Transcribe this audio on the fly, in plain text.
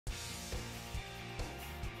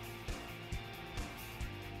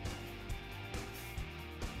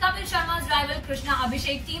Kapil Sharma's rival Krushna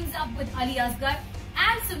Abhishek teams up with Ali Asgar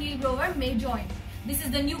and Sunil Grover may join. This is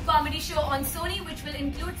the new comedy show on Sony which will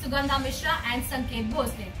include Sugandha, Mishra and Sanket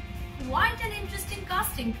Bhosale. Quite an interesting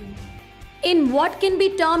casting too. In what can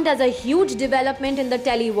be termed as a huge development in the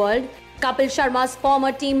tele world, Kapil Sharma's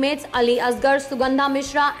former teammates Ali Asgar, Sugandha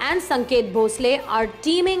Mishra and Sanket Bhosale are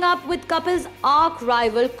teaming up with Kapil's arch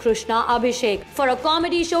rival Krushna Abhishek for a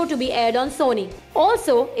comedy show to be aired on Sony.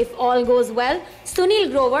 Also, if all goes well,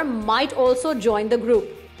 Sunil Grover might also join the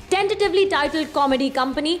group. Tentatively titled Comedy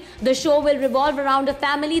Company, the show will revolve around a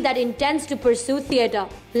family that intends to pursue theatre.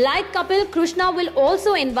 Like Kapil, Krushna will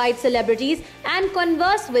also invite celebrities and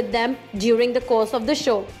converse with them during the course of the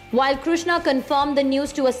show. While Krushna confirmed the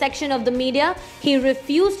news to a section of the media, he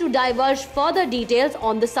refused to divulge further details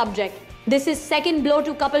on the subject. This is second blow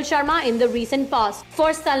to Kapil Sharma in the recent past.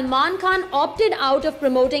 For Salman Khan opted out of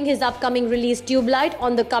promoting his upcoming release Tube Light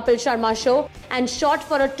on the Kapil Sharma show and shot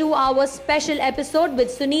for a 2-hour special episode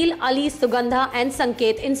with Sunil, Ali, Sugandha and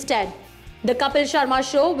Sanket instead. The Kapil Sharma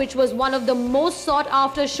show, which was one of the most sought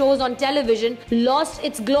after shows on television, lost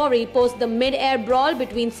its glory post the mid-air brawl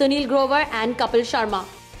between Sunil Grover and Kapil Sharma.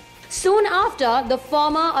 Soon after, the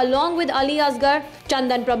former, along with Ali Asgar,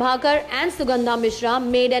 Chandan Prabhakar and Sugandha Mishra,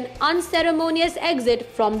 made an unceremonious exit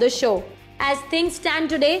from the show. As things stand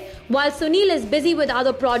today, while Sunil is busy with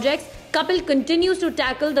other projects, Kapil continues to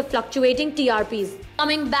tackle the fluctuating TRPs.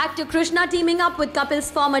 Coming back to Krushna teaming up with Kapil's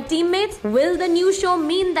former teammates, will the new show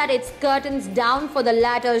mean that it's curtains down for the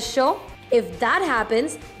latter's show? If that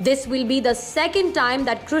happens, this will be the second time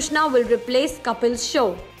that Krushna will replace Kapil's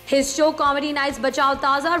show. His show Comedy Nights Bachao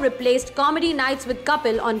Taza replaced Comedy Nights with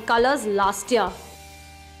Kapil on Colors last year.